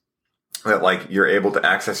was, that like you're able to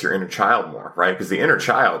access your inner child more, right? Because the inner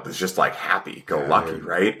child is just like happy go lucky,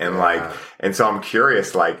 right? And and so I'm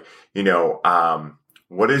curious, like,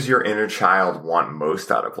 what does your inner child want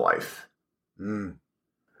most out of life?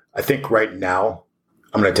 I think right now,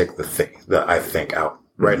 I'm going to take the I think out.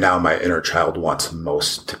 Right now, my inner child wants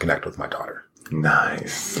most to connect with my daughter.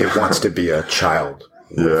 Nice. It wants to be a child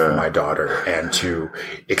with my daughter and to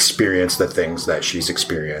experience the things that she's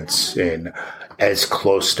experiencing as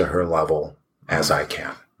close to her level as I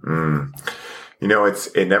can.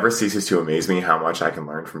 It never ceases to amaze me how much I can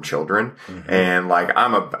learn from children. And like,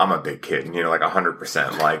 I'm a big kid, like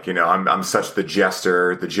 100%, like, I'm such the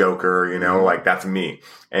jester, the joker, like that's me.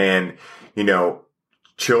 And,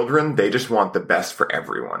 children, they just want the best for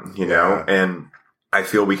everyone, and I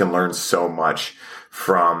feel we can learn so much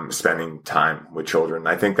from spending time with children.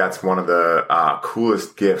 I think that's one of the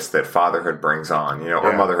coolest gifts that fatherhood brings on,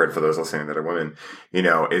 or motherhood for those listening that are women,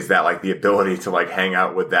 is that like the ability to like hang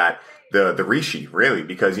out with that, the rishi, really,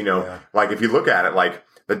 because, like if you look at it, like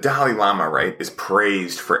the Dalai Lama, right, is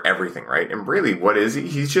praised for everything, right? And really, what is he?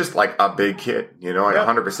 He's just like a big kid, like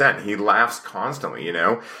 100%. He laughs constantly,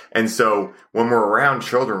 And so when we're around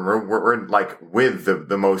children, we're like with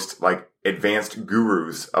the most like advanced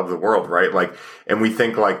gurus of the world, right? Like, and we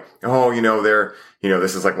think like, oh, they're,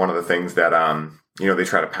 this is like one of the things that, they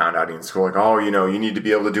try to pound out in school, like, oh, you need to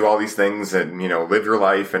be able to do all these things and, live your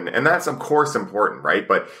life. And that's of course important, right?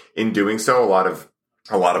 But in doing so,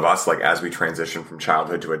 a lot of us, like as we transition from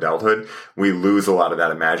childhood to adulthood, we lose a lot of that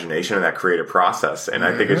imagination and that creative process. And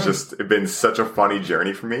I think it's just been such a funny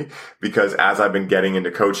journey for me because as I've been getting into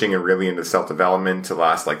coaching and really into self-development to the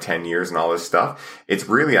last like 10 years and all this stuff, it's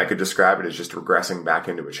really, I could describe it as just regressing back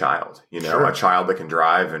into a child, a child that can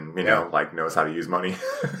drive and, like knows how to use money.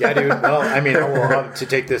 Yeah, dude. Well, I mean, to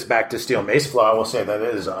take this back to Steel Mace Flow, I will say that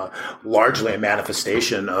it is largely a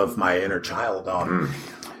manifestation of my inner child.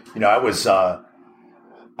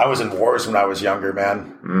 I was in wars when I was younger,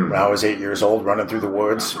 man. When I was 8 years old, running through the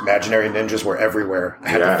woods, imaginary ninjas were everywhere. I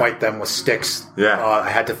had to fight them with sticks. I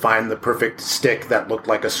had to find the perfect stick that looked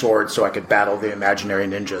like a sword so I could battle the imaginary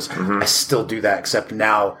ninjas. I still do that, except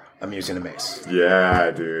now I'm using a mace. Yeah,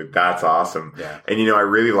 dude. That's awesome. Yeah. And, I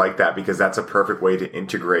really like that because that's a perfect way to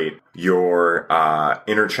integrate your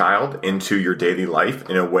inner child into your daily life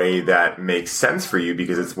in a way that makes sense for you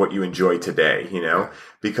because it's what you enjoy today,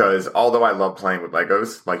 Because although I love playing with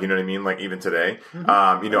Legos, like, you know what I mean? Like even today,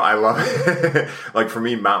 I love, like for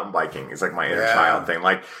me, mountain biking is like my inner child thing.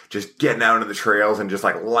 Like just getting out into the trails and just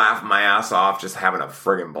like laughing my ass off, just having a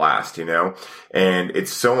friggin' blast, And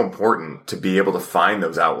it's so important to be able to find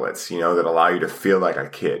those outlets, that allow you to feel like a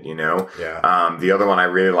kid, The other one I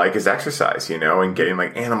really like is exercise, and getting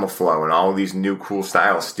like animal flow and all of these new cool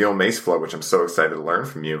styles, Steel Mace Flow, which I'm so excited to learn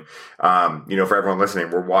from you. For everyone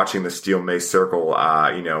listening, we're watching the Steel Mace Circle,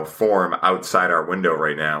 form outside our window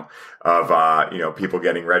right now of, people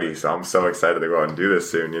getting ready. So I'm so excited to go out and do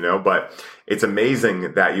this soon, but it's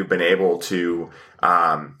amazing that you've been able to,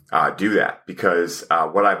 do that because,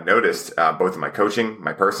 what I've noticed, both in my coaching,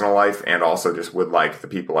 my personal life, and also just with like the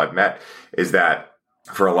people I've met is that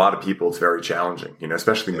for a lot of people, it's very challenging,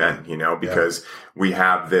 especially men, because we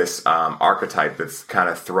have this archetype that's kind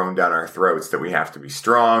of thrown down our throats that we have to be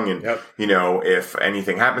strong. And, if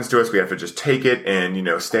anything happens to us, we have to just take it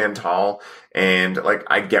and, stand tall. And like,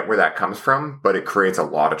 I get where that comes from, but it creates a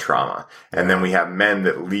lot of trauma. And then we have men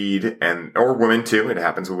that lead or women too. It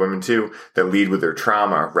happens with women too, that lead with their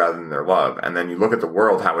trauma rather than their love. And then you look at the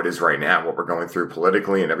world, how it is right now, what we're going through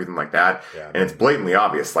politically and everything like that. Yeah. And it's blatantly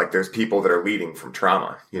obvious. Like there's people that are leading from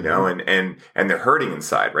trauma, and they're hurting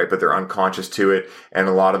inside, right? But they're unconscious to it. And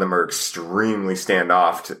a lot of them are extremely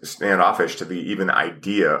standoffish to the even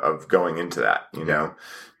idea of going into that,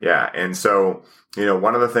 Yeah. And so,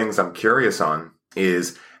 one of the things I'm curious on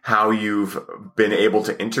is how you've been able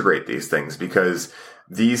to integrate these things because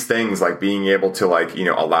these things like being able to like,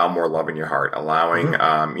 allow more love in your heart, allowing,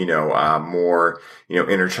 more,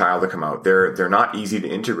 inner child to come out. They're not easy to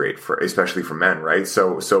integrate especially for men, right?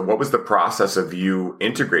 So what was the process of you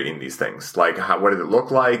integrating these things? Like what did it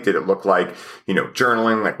look like? Did it look like,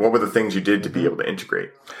 journaling? Like what were the things you did to be able to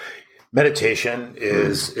integrate? Meditation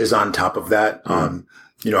is on top of that.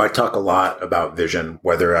 I talk a lot about vision,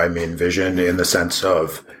 whether I mean vision in the sense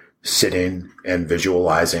of sitting and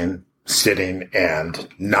visualizing, sitting and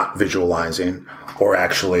not visualizing, or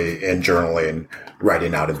actually in journaling,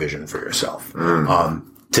 writing out a vision for yourself.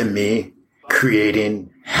 To me,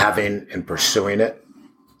 creating, having, and pursuing it,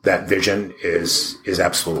 that vision is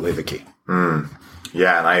absolutely the key.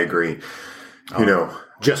 Yeah, and I agree.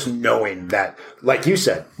 Just knowing that, like you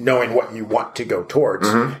said, knowing what you want to go towards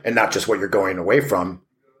and not just what you're going away from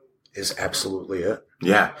is absolutely it.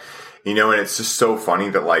 Yeah. And it's just so funny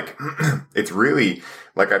that like, it's really,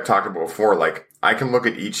 like I've talked about before, like I can look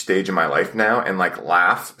at each stage of my life now and like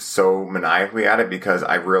laugh so maniacally at it because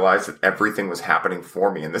I realized that everything was happening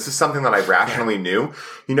for me. And this is something that I rationally knew.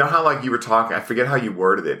 You know how like you were talking, I forget how you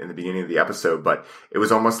worded it in the beginning of the episode, but it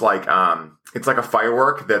was almost like, it's like a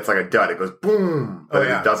firework that's like a dud. It goes boom, but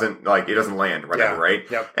it doesn't land right?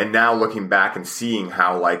 Yep. And now looking back and seeing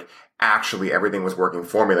how like, actually everything was working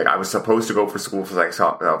for me. Like I was supposed to go for school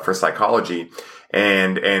for psychology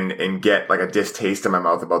and get like a distaste in my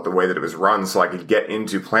mouth about the way that it was run so I could get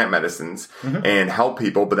into plant medicines and help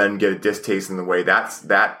people, but then get a distaste in the way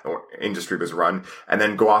that industry was run and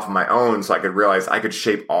then go off on my own so I could realize I could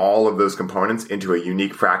shape all of those components into a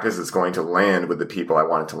unique practice that's going to land with the people I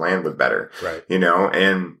wanted to land with better. Right.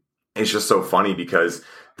 And it's just so funny because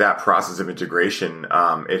that process of integration,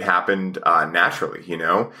 it happened naturally,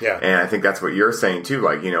 Yeah. And I think that's what you're saying too.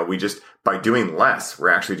 Like, we just, by doing less, we're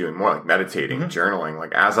actually doing more, like meditating, journaling.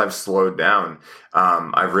 Like as I've slowed down,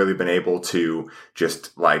 I've really been able to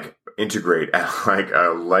just like integrate at like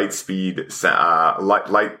a light speed,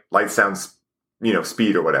 light sounds,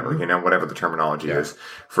 speed or whatever, whatever the terminology is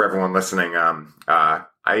for everyone listening.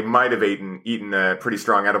 I might have eaten a pretty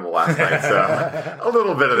strong edible last night, so a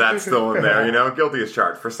little bit of that still in there, guilty as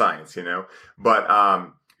charged for science, But,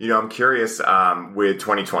 I'm curious with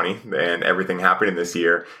 2020 and everything happening this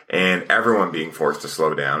year and everyone being forced to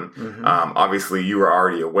slow down. Obviously, you were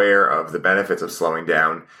already aware of the benefits of slowing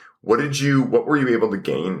down. What were you able to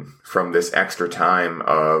gain from this extra time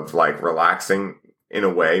of like relaxing? In a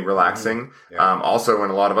way, relaxing. Also,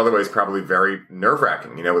 in a lot of other ways, probably very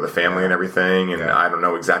nerve-wracking, with a family and everything. And I don't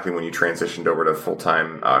know exactly when you transitioned over to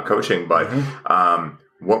full-time coaching, but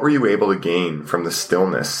what were you able to gain from the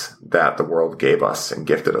stillness that the world gave us and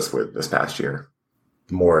gifted us with this past year?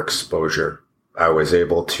 More exposure. I was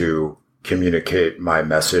able to communicate my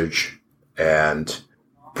message and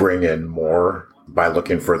bring in more by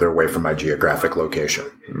looking further away from my geographic location.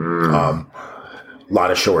 A lot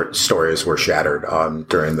of short stories were shattered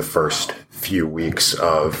during the first few weeks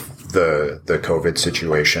of the COVID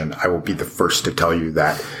situation. I will be the first to tell you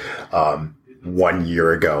that 1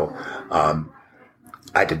 year ago,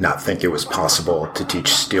 I did not think it was possible to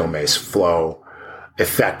teach steel mace flow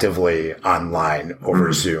effectively online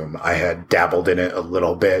over Zoom. I had dabbled in it a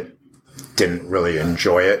little bit, didn't really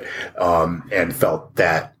enjoy it, and felt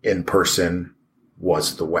that in person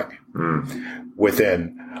was the way.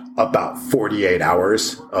 Within about 48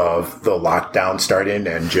 hours of the lockdown starting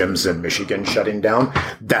and gyms in Michigan shutting down,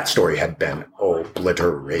 that story had been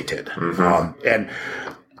obliterated. And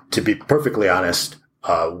to be perfectly honest,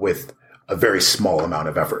 with a very small amount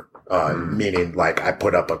of effort, meaning like I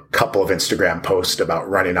put up a couple of Instagram posts about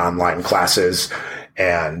running online classes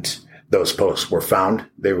and those posts were found,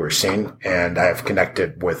 they were seen, and I have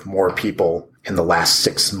connected with more people in the last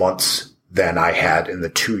 6 months than I had in the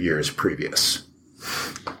 2 years previous.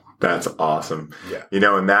 That's awesome. Yeah.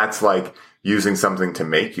 And that's like using something to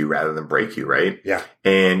make you rather than break you, right? Yeah.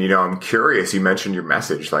 And, I'm curious, you mentioned your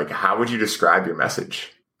message. Like, how would you describe your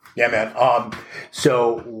message? Yeah, man.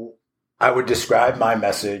 So I would describe my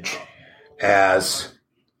message as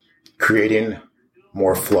creating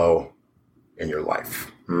more flow in your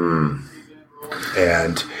life. And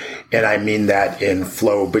I mean that in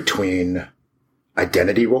flow between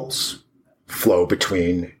identity roles, flow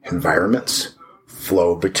between environments,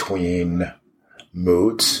 flow between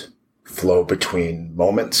moods, flow between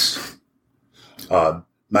moments.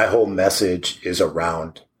 My whole message is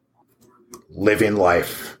around living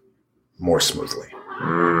life more smoothly.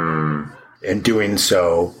 And doing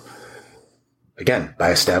so, again,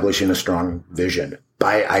 by establishing a strong vision,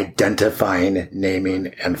 by identifying,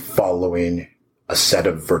 naming, and following a set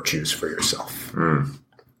of virtues for yourself.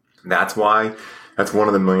 That's one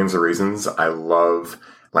of the millions of reasons I love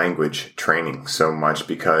language training so much,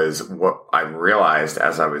 because what I realized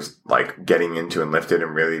as I was like getting into and lifted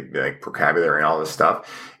and really like vocabulary and all this stuff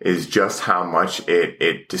is just how much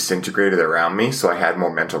it disintegrated around me. So I had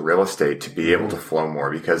more mental real estate to be able to flow more,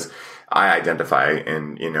 because I identify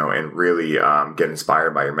and really get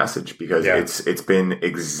inspired by your message, because it's been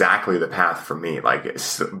exactly the path for me. Like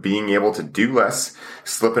being able to do less,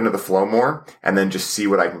 slip into the flow more, and then just see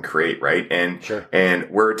what I can create, right?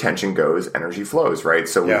 And where attention goes, energy flows, right?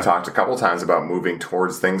 So we talked a couple of times about moving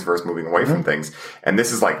towards things versus moving away from things. And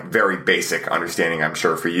this is like very basic understanding, I'm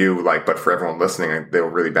sure, for you, like, but for everyone listening, they'll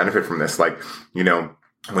really benefit from this. Like,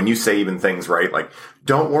 when you say even things, right? Like,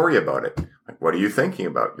 don't worry about it. Like, what are you thinking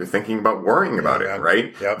about? You're thinking about worrying about it,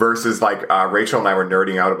 right? Yep. Versus like Rachel and I were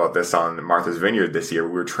nerding out about this on Martha's Vineyard this year.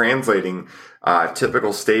 We were translating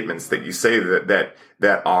typical statements that you say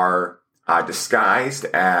that are disguised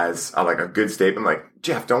as like a good statement, like,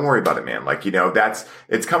 Jeff, don't worry about it, man. Like,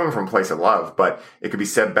 it's coming from a place of love, but it could be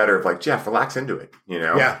said better if like, Jeff, relax into it,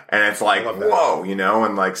 Yeah. And it's like, whoa,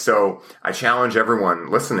 and like, so I challenge everyone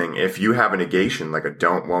listening, if you have a negation, like a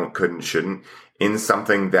don't, won't, couldn't, shouldn't in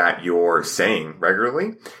something that you're saying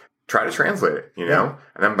regularly, try to translate it, and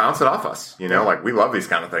then bounce it off us, like we love these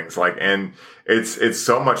kind of things. Like, and it's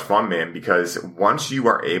so much fun, man, because once you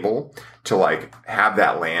are able to like have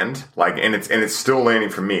that land, like, and it's still landing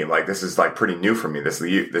for me. Like, this is like pretty new for me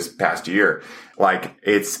this past year. Like,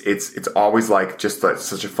 it's always like just like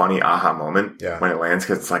such a funny aha moment when it lands.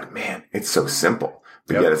 Cause it's like, man, it's so simple,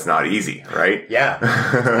 but yet it's not easy. Right. Yeah.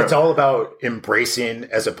 It's all about embracing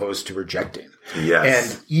as opposed to rejecting.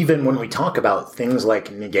 Yes. And even when we talk about things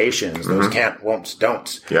like negations, those can't, won'ts,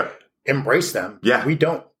 don'ts, embrace them. Yeah. We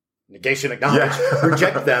don't negation, acknowledge,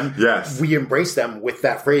 reject them. Yes. We embrace them with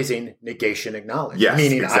that phrasing, negation, acknowledge. Yes,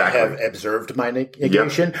 meaning exactly. I have observed my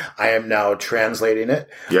negation. I am now translating it.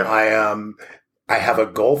 I have a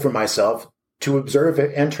goal for myself to observe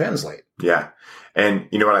it and translate. Yeah. And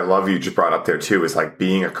you know what I love you just brought up there too is like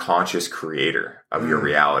being a conscious creator of your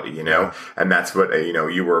reality, and that's what,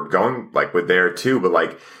 you were going like with there too. But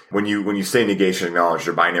like when you say negation acknowledge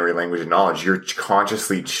or binary language acknowledge, you're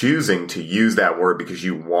consciously choosing to use that word because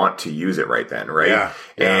you want to use it right then. Right. Yeah.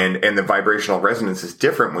 And the vibrational resonance is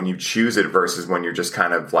different when you choose it versus when you're just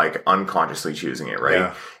kind of like unconsciously choosing it. Right.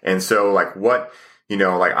 Yeah. And so like what,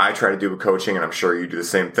 like I try to do with coaching, and I'm sure you do the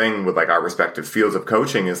same thing with like our respective fields of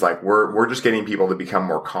coaching, is like we're just getting people to become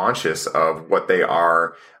more conscious of what they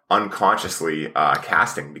are unconsciously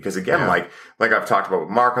casting. Because again, like I've talked about with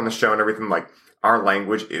Mark on the show and everything, like our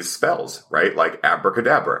language is spells, right? Like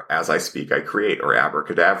abracadabra, as I speak, I create, or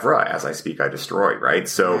abracadabra, as I speak, I destroy, right?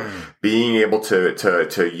 So being able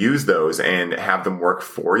to use those and have them work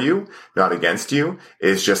for you, not against you,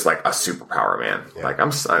 is just like a superpower, man. Yeah. Like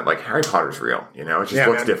like Harry Potter's real, it just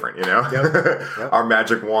looks different, Yep. Our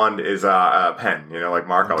magic wand is a pen, like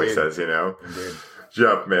Mark always says, Indeed.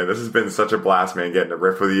 Jeff, man, this has been such a blast, man, getting to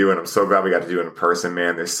riff with you. And I'm so glad we got to do it in person,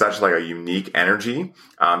 man. There's such like a unique energy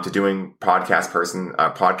to doing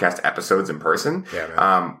podcast episodes in person. Yeah,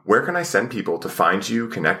 man. Where can I send people to find you,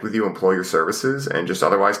 connect with you, employ your services, and just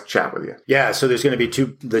otherwise chat with you? Yeah. So there's going to be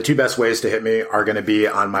the two best ways to hit me are going to be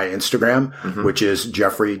on my Instagram, which is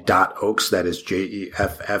Jeffrey.Ochs. That is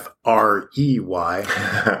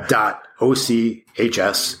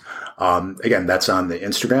JEFFREY.OCHS. Again, that's on the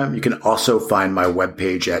Instagram. You can also find my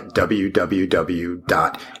webpage at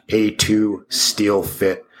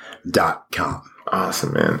www.a2steelfit.com.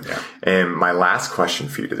 Awesome, man. Yeah. And my last question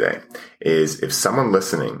for you today is, if someone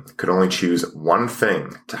listening could only choose one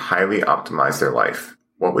thing to highly optimize their life,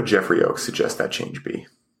 what would Jeffrey Ochs suggest that change be?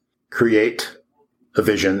 Create a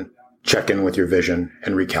vision, check in with your vision,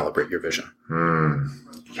 and recalibrate your vision.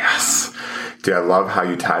 Yes. Dude, I love how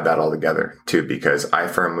you tied that all together too, because I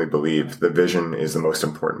firmly believe the vision is the most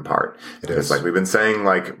important part. It's like we've been saying,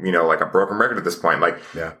 like, like a broken record at this point, like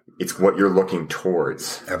it's what you're looking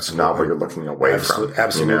towards, not what you're looking away from.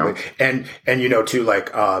 Absolutely. And too,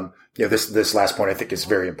 like, this last point I think is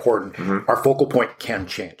very important. Our focal point can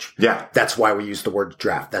change. Yeah. That's why we use the word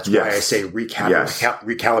draft. That's why I say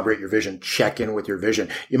recalibrate your vision, check in with your vision.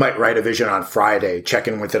 You might write a vision on Friday, check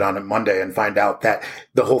in with it on a Monday, and find out that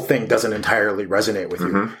the whole thing doesn't entirely resonate with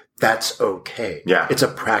you. That's okay. Yeah. It's a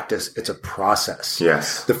practice. It's a process.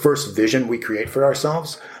 Yes. The first vision we create for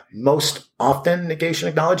ourselves, most often negation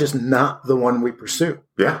acknowledge, is not the one we pursue.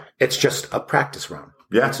 Yeah. It's just a practice round.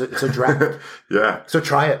 Yeah. It's a draft. Yeah. So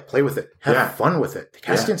try it, play with it, have fun with it.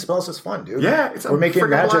 Casting spells is fun, dude. Yeah. We're making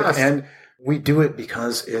magic, blast. and we do it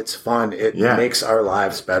because it's fun. It makes our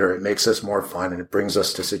lives better. It makes us more fun, and it brings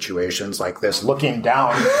us to situations like this, looking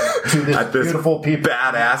down to this beautiful people.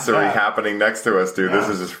 Badassery happening next to us, dude. This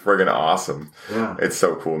is just friggin' awesome. Yeah. It's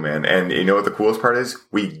so cool, man. And you know what the coolest part is?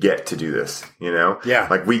 We get to do this, Yeah.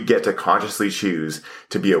 Like we get to consciously choose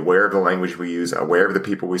to be aware of the language we use, aware of the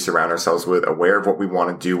people we surround ourselves with, aware of what we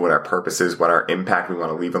want to do, what our purpose is, what our impact we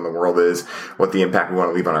want to leave on the world is, what the impact we want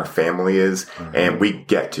to leave on our family is. And we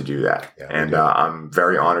get to do that. Yeah. And I'm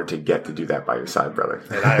very honored to get to do that by your side, brother.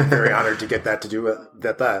 And I'm very honored to get that to do that.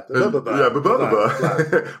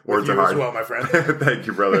 Words are hard. As well, my friend. Thank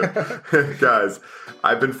you, brother. Guys,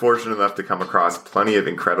 I've been fortunate enough to come across plenty of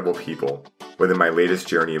incredible people within my latest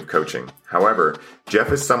journey of coaching. However, Jeff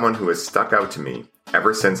is someone who has stuck out to me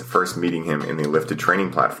ever since first meeting him in the Lifted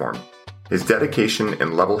training platform. His dedication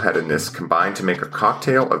and level-headedness combine to make a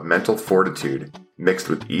cocktail of mental fortitude mixed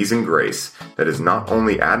with ease and grace that is not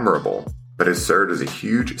only admirable, but has served as a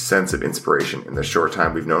huge sense of inspiration in the short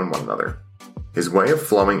time we've known one another. His way of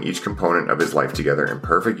flowing each component of his life together in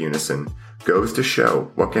perfect unison goes to show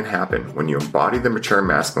what can happen when you embody the mature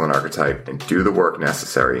masculine archetype and do the work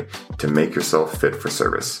necessary to make yourself fit for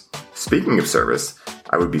service. Speaking of service,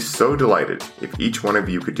 I would be so delighted if each one of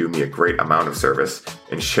you could do me a great amount of service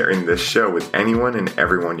in sharing this show with anyone and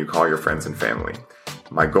everyone you call your friends and family.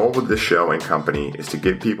 My goal with this show and company is to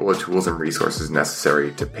give people the tools and resources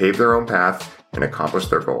necessary to pave their own path and accomplish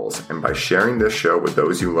their goals. And by sharing this show with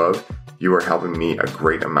those you love, you are helping me a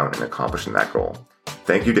great amount in accomplishing that goal.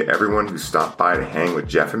 Thank you to everyone who stopped by to hang with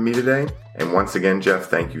Jeff and me today. And once again, Jeff,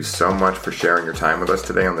 thank you so much for sharing your time with us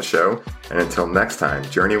today on the show. And until next time,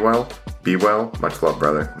 journey well, be well. Much love,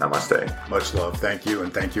 brother. Namaste. Much love. Thank you,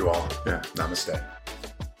 and thank you all. Yeah. Namaste.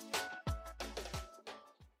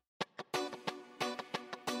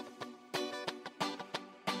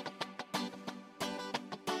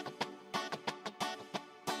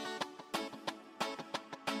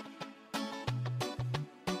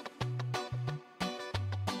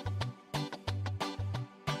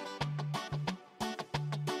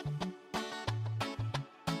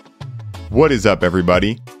 What is up,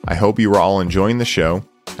 everybody? I hope you are all enjoying the show,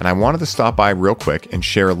 and I wanted to stop by real quick and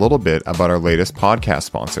share a little bit about our latest podcast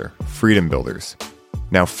sponsor, Freedom Builders.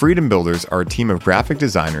 Now, Freedom Builders are a team of graphic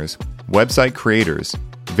designers, website creators,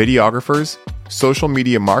 videographers, social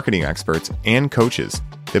media marketing experts, and coaches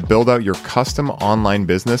that build out your custom online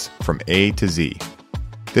business from A to Z.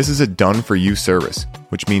 This is a done-for-you service,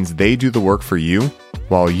 which means they do the work for you,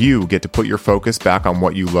 while you get to put your focus back on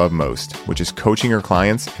what you love most, which is coaching your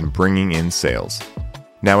clients and bringing in sales.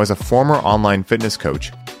 Now, as a former online fitness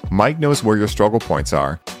coach, Mike knows where your struggle points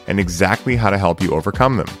are and exactly how to help you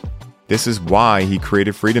overcome them. This is why he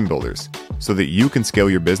created Freedom Builders, so that you can scale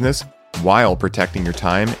your business while protecting your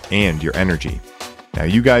time and your energy. Now,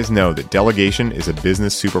 you guys know that delegation is a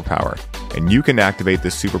business superpower, and you can activate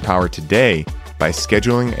this superpower today by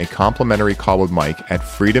scheduling a complimentary call with Mike at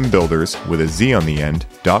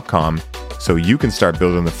freedombuilders.com so you can start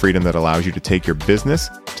building the freedom that allows you to take your business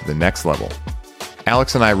to the next level.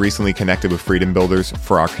 Alex and I recently connected with Freedom Builders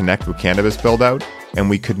for our Connect with Cannabis build-out, and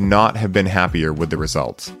we could not have been happier with the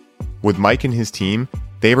results. With Mike and his team,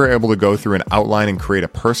 they were able to go through an outline and create a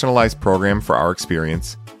personalized program for our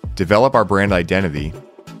experience, develop our brand identity,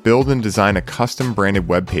 build and design a custom branded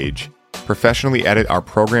web page, professionally edit our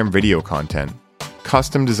program video content,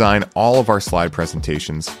 custom design all of our slide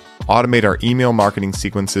presentations, automate our email marketing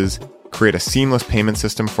sequences, create a seamless payment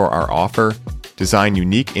system for our offer, design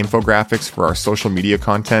unique infographics for our social media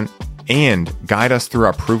content, and guide us through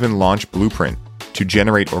our proven launch blueprint to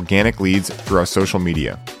generate organic leads through our social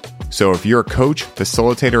media. So if you're a coach,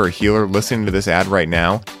 facilitator, or healer listening to this ad right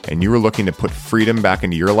now, and you are looking to put freedom back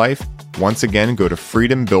into your life, once again, go to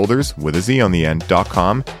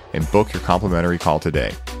freedombuilders.com and book your complimentary call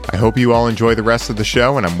today. I hope you all enjoy the rest of the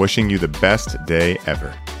show, and I'm wishing you the best day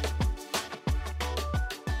ever.